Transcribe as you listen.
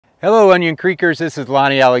Hello Onion Creekers, this is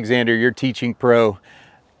Lonnie Alexander, your teaching pro,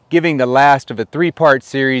 giving the last of a three-part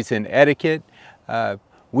series in etiquette.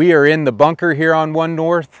 We are in the bunker here on 1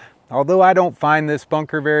 North. Although I don't find this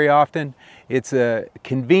bunker very often, it's a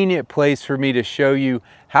convenient place for me to show you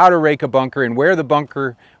how to rake a bunker and where the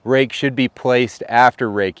bunker rake should be placed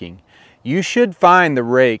after raking. You should find the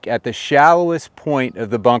rake at the shallowest point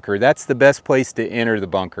of the bunker. That's the best place to enter the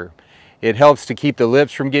bunker. It helps to keep the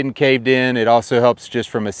lips from getting caved in. It also helps just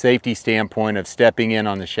from a safety standpoint of stepping in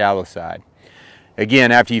on the shallow side.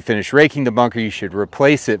 Again, after you finish raking the bunker, you should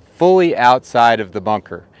replace it fully outside of the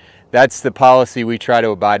bunker. That's the policy we try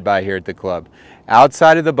to abide by here at the club.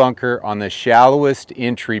 Outside of the bunker, on the shallowest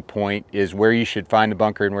entry point, is where you should find the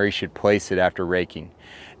bunker and where you should place it after raking.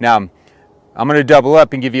 Now, I'm going to double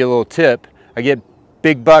up and give you a little tip. I get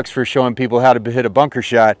big bucks for showing people how to hit a bunker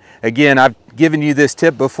shot. Again, I've given you this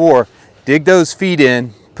tip before. Dig those feet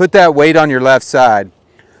in, put that weight on your left side,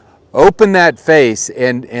 open that face,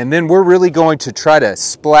 and then we're really going to try to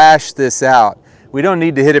splash this out. We don't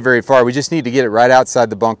need to hit it very far, we just need to get it right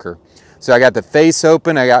outside the bunker. So I got the face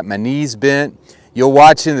open, I got my knees bent. You'll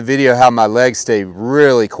watch in the video how my legs stay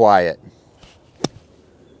really quiet.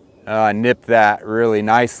 I nipped that really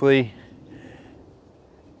nicely.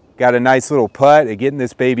 Got a nice little putt at getting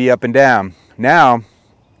this baby up and down. Now,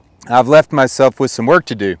 I've left myself with some work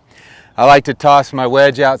to do. I like to toss my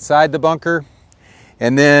wedge outside the bunker,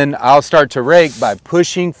 and then I'll start to rake by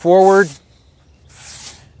pushing forward,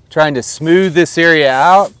 trying to smooth this area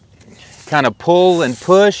out, kind of pull and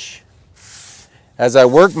push. As I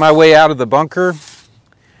work my way out of the bunker,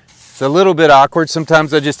 it's a little bit awkward.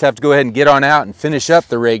 Sometimes I just have to go ahead and get on out and finish up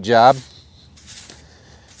the rake job.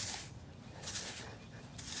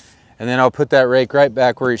 And then I'll put that rake right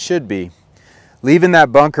back where it should be, leaving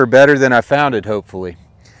that bunker better than I found it, hopefully.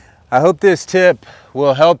 I hope this tip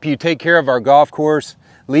will help you take care of our golf course,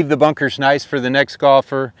 leave the bunkers nice for the next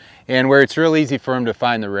golfer, and where it's real easy for them to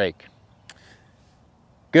find the rake.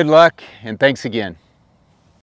 Good luck, and thanks again.